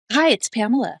Hi, it's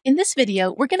Pamela. In this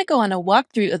video, we're going to go on a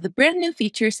walkthrough of the brand new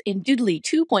features in Doodly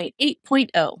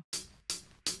 2.8.0.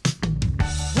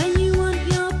 When you want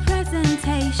your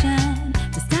presentation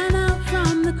to stand out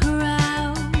from the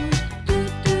crowd,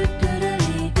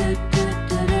 doodly,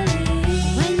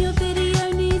 doodly. When your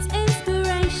video needs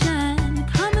inspiration,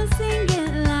 come and sing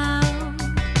it loud,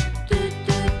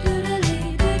 doodly,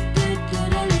 doodly.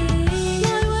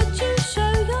 Why would you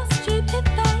show your stupid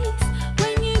face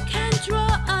when you can draw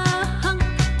a hunk?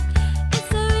 It's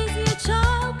so easy a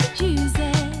child could use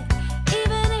it,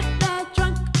 even if they're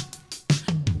drunk.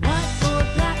 Whiteboard,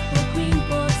 blackboard,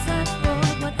 greenboard,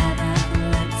 surfboard, whatever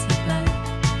floats your boat.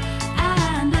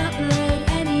 And upload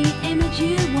any image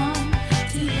you want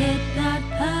to hit that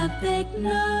perfect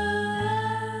note.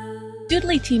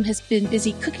 Doodly team has been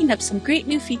busy cooking up some great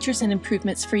new features and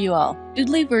improvements for you all.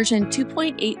 Doodly version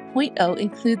 2.8.0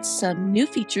 includes some new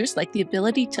features like the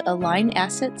ability to align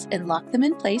assets and lock them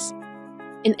in place,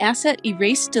 an asset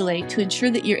erase delay to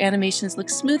ensure that your animations look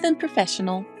smooth and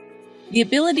professional, the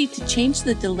ability to change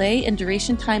the delay and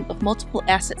duration time of multiple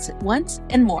assets at once,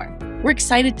 and more. We're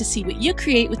excited to see what you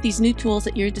create with these new tools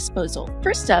at your disposal.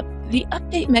 First up, the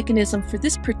update mechanism for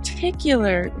this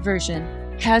particular version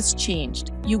has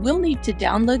changed. You will need to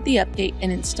download the update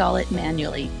and install it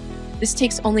manually. This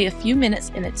takes only a few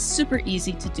minutes and it's super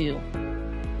easy to do.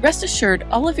 Rest assured,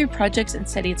 all of your projects and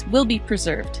settings will be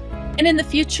preserved. And in the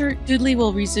future, Doodly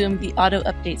will resume the auto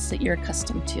updates that you're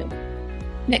accustomed to.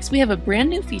 Next, we have a brand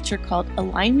new feature called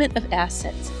Alignment of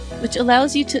Assets, which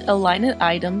allows you to align an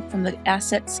item from the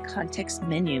Assets context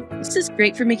menu. This is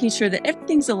great for making sure that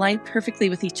everything's aligned perfectly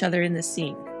with each other in the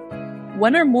scene.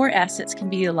 One or more assets can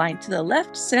be aligned to the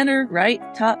left, center, right,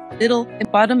 top, middle,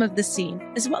 and bottom of the scene,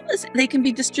 as well as they can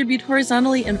be distributed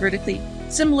horizontally and vertically,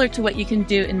 similar to what you can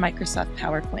do in Microsoft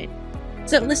PowerPoint.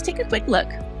 So let's take a quick look.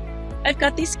 I've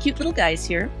got these cute little guys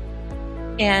here.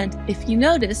 And if you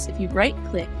notice, if you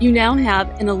right-click, you now have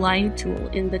an Align tool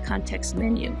in the context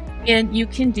menu. And you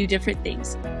can do different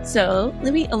things. So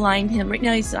let me align him. Right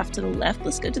now he's off to the left.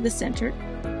 Let's go to the center.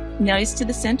 Now he's to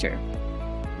the center.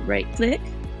 Right-click,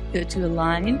 go to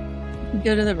Align,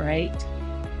 go to the right.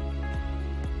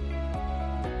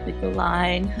 Click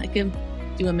Align. I can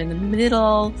do him in the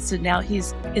middle. So now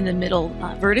he's in the middle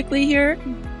vertically here.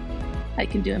 I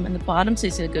can do him in the bottom, so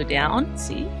he's going to go down.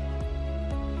 See?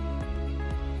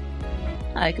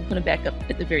 I can put him back up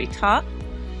at the very top,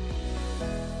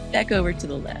 back over to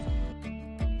the left.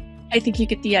 I think you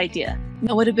get the idea.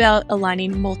 Now, what about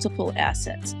aligning multiple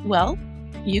assets? Well,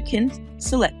 you can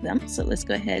select them. So let's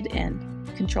go ahead and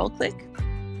control click.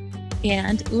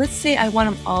 And let's say I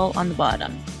want them all on the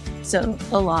bottom. So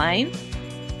align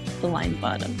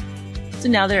bottom. So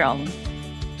now they're all.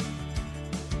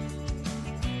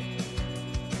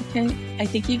 Okay, I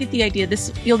think you get the idea.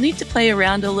 You'll need to play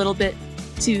around a little bit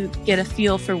to get a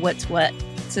feel for what's what.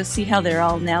 So see how they're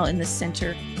all now in the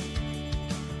center,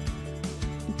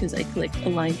 because I clicked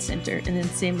Align Center, and then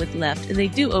same with left. And they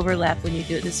do overlap when you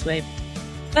do it this way.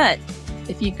 But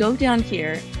if you go down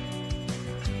here,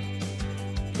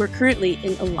 we're currently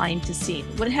in Align to Scene.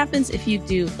 What happens if you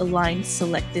do Align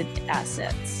Selected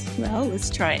Assets? Well, let's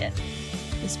try it.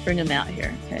 Let's bring them out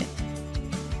here, okay?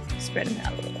 Spread them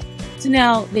out a little. So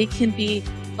now they can be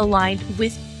aligned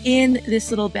within this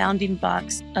little bounding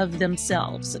box of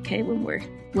themselves, okay, when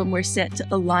we're set to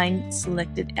align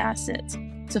selected assets.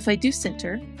 So if I do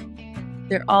center,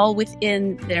 they're all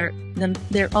within their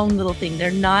own little thing.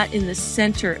 They're not in the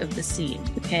center of the scene,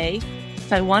 okay?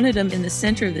 If I wanted them in the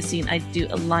center of the scene, I'd do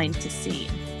align to scene.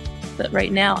 But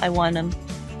right now I want them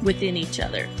within each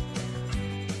other.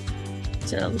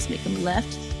 So let's make them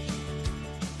left,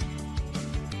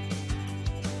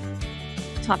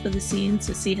 top of the scene.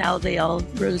 So see how they all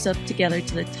rose up together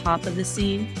to the top of the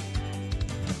scene.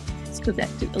 Let's go back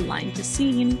to align to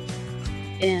scene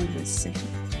and the center.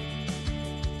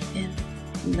 And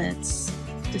let's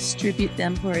distribute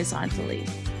them horizontally.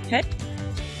 Okay?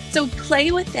 So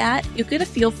play with that. You'll get a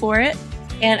feel for it,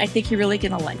 and I think you're really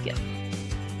going to like it.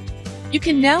 You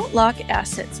can now lock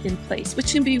assets in place,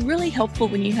 which can be really helpful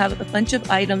when you have a bunch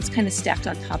of items kind of stacked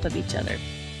on top of each other.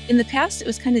 In the past, it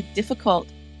was kind of difficult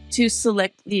to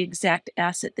select the exact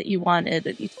asset that you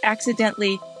wanted. You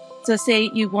accidentally, so say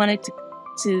you wanted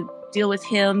to deal with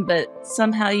him, but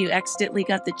somehow you accidentally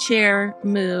got the chair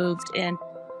moved, and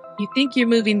you think you're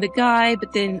moving the guy,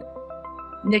 but then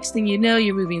next thing you know,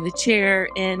 you're moving the chair,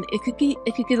 and it could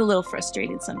get a little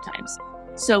frustrating sometimes.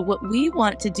 So what we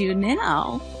want to do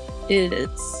now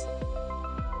is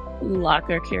lock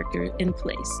our character in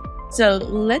place. So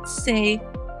let's say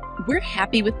we're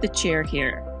happy with the chair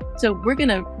here. So we're going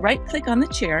to right click on the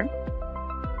chair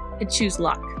and choose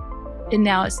lock. and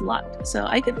now it's locked. So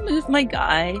I can move my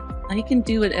guy. I can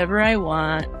do whatever I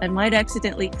want. I might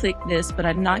accidentally click this, but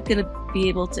I'm not going to be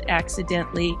able to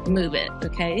accidentally move it.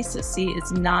 Okay, so see,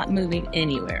 it's not moving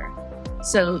anywhere.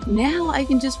 So now I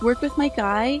can just work with my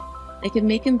guy. I can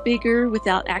make him bigger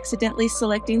without accidentally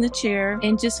selecting the chair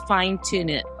and just fine tune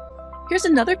it. Here's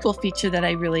another cool feature that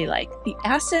I really like, the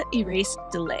asset erase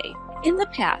delay. In the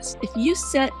past, if you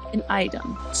set an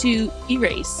item to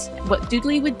erase, what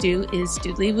Doodly would do is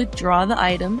Doodly would draw the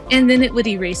item and then it would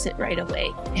erase it right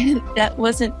away. And that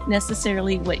wasn't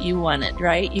necessarily what you wanted,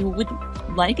 right? You would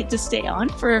like it to stay on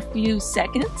for a few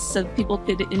seconds so people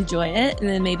could enjoy it, and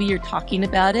then maybe you're talking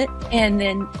about it and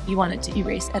then you want it to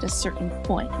erase at a certain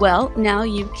point. Well, now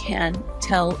you can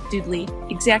tell Doodly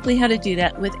exactly how to do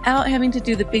that without having to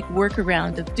do the big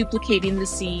workaround of duplicating the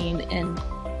scene and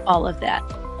all of that.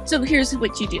 So here's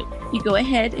what you do. You go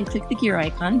ahead and click the gear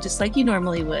icon just like you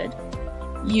normally would.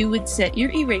 You would set your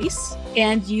erase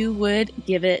and you would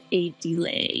give it a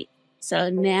delay. So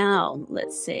now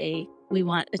let's say we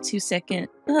want a 2-second,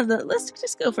 let's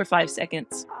just go for 5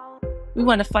 seconds. We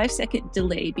want a 5-second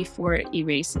delay before it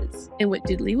erases. And what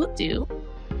Doodly will do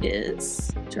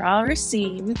is draw our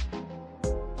scene.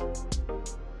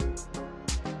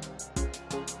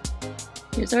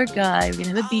 Here's our guy. We're going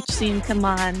to have a beach scene come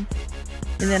on.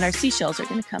 And then our seashells are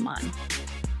going to come on.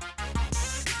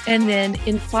 And then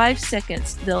in 5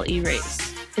 seconds, they'll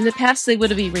erase. In the past, they would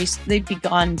have erased, they'd be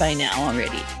gone by now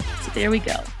already. So there we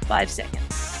go, 5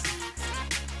 seconds.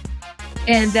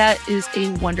 And that is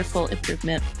a wonderful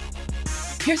improvement.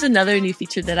 Here's another new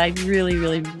feature that I really,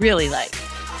 really, really like.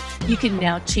 You can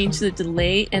now change the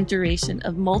delay and duration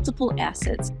of multiple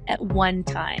assets at one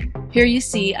time. Here you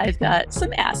see I've got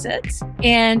some assets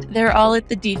and they're all at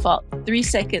the default 3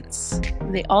 seconds.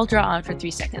 They all draw on for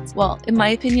 3 seconds. Well, in my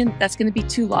opinion, that's going to be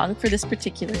too long for this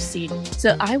particular scene.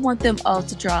 So I want them all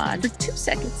to draw on for 2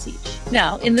 seconds each.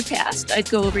 Now, in the past,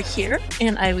 I'd go over here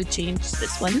and I would change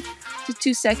this one to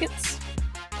 2 seconds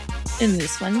and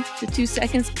this one to 2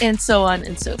 seconds and so on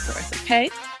and so forth,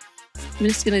 okay? I'm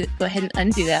just going to go ahead and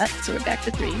undo that. So we're back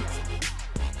to 3.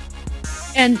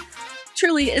 And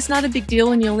truly, it's not a big deal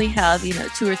when you only have,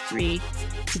 2 or 3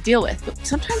 to deal with. But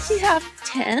sometimes you have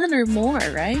 10 or more,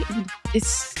 right? And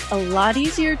it's a lot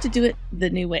easier to do it the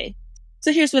new way.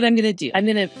 So here's what I'm going to do. I'm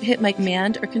going to hit my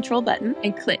Command or Control button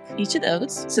and click each of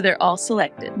those so they're all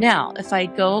selected. Now, if I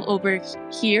go over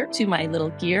here to my little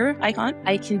gear icon,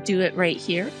 I can do it right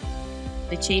here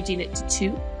by changing it to 2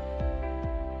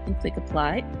 and click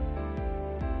Apply.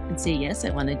 And say, yes,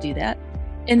 I want to do that.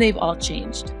 And they've all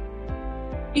changed.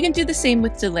 You can do the same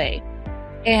with delay.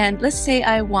 And let's say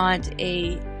I want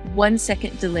a 1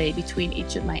 second delay between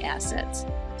each of my assets.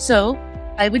 So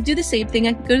I would do the same thing.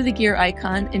 I could go to the gear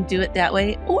icon and do it that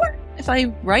way. Or if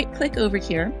I right click over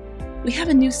here, we have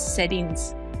a new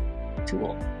settings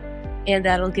tool. And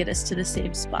that'll get us to the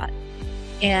same spot.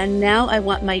 And now I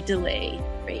want my delay.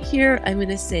 Right here, I'm going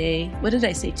to say, what did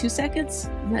I say, 2 seconds?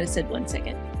 I might have said 1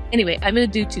 second. Anyway, I'm going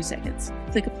to do 2 seconds.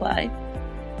 Click Apply.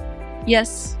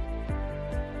 Yes.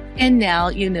 And now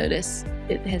you notice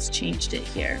it has changed it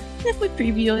here. If we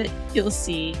preview it, you'll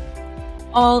see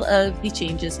all of the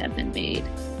changes have been made.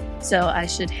 So I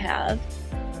should have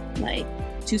my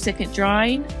 2 second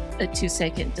drawing, a 2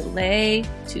 second delay,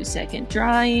 2 second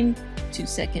drawing, 2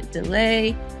 second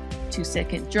delay, 2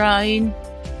 second drawing,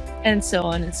 and so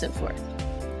on and so forth.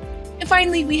 And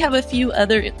finally, we have a few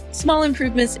other small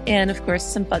improvements and, of course,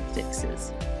 some bug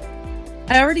fixes.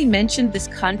 I already mentioned this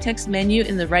context menu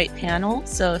in the right panel.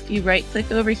 So if you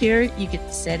right-click over here, you get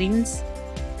the settings,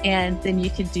 and then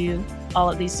you can do all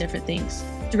of these different things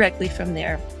directly from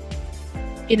there.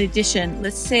 In addition,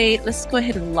 let's go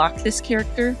ahead and lock this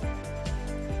character.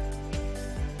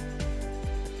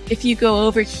 If you go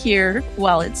over here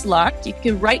while it's locked, you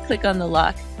can right-click on the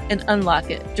lock and unlock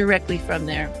it directly from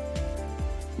there.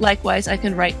 Likewise, I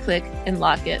can right-click and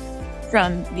lock it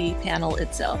from the panel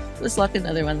itself. Let's lock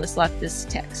another one. Let's lock this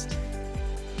text.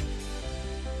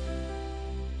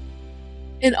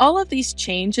 In all of these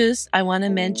changes, I want to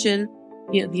mention,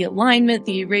 the alignment,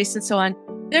 the erase, and so on.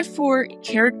 They're for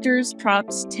characters,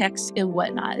 props, text, and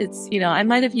whatnot. It's, I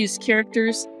might have used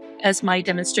characters as my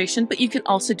demonstration, but you can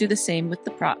also do the same with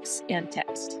the props and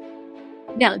text.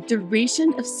 Now,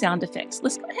 duration of sound effects.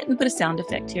 Let's go ahead and put a sound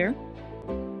effect here.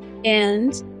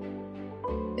 And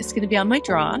it's going to be on my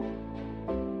draw.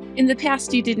 In the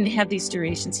past, you didn't have these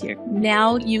durations here.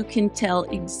 Now you can tell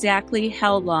exactly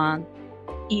how long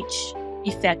each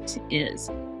effect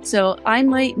is. So I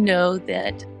might know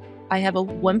that I have a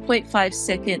 1.5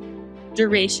 second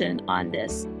duration on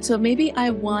this. So maybe I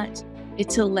want it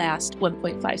to last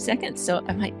 1.5 seconds. So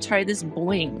I might try this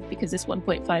boing because it's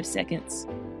 1.5 seconds.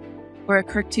 Or a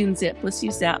cartoon zip. Let's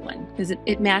use that one because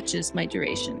it matches my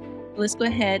duration. Let's go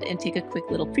ahead and take a quick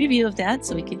little preview of that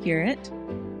so we can hear it.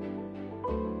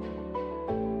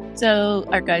 So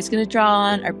our guy's going to draw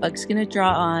on, our bug's going to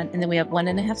draw on, and then we have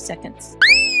 1.5 seconds.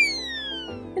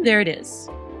 And there it is.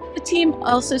 The team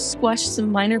also squashed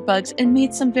some minor bugs and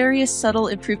made some various subtle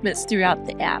improvements throughout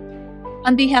the app.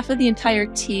 On behalf of the entire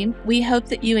team, we hope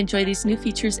that you enjoy these new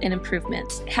features and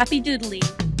improvements. Happy doodling!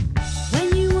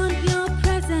 When you want your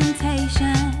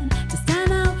presentation to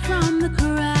stand out from the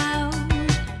crowd,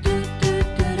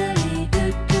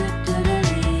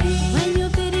 when your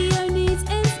video needs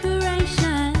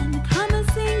inspiration, come and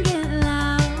sing it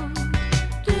loud.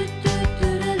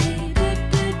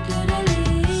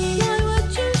 Why would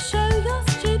you show your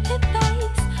stupid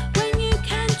face when you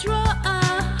can draw a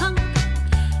hunk?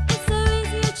 It's so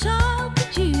easy a child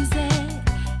could use it,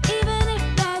 even if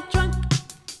they're drunk.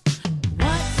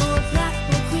 Whiteboard,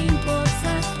 blackboard, greenboard,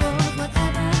 surfboard,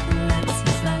 whatever floats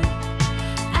your boat.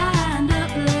 And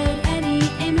upload any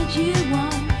image you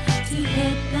want to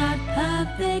hit that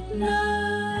perfect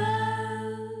note.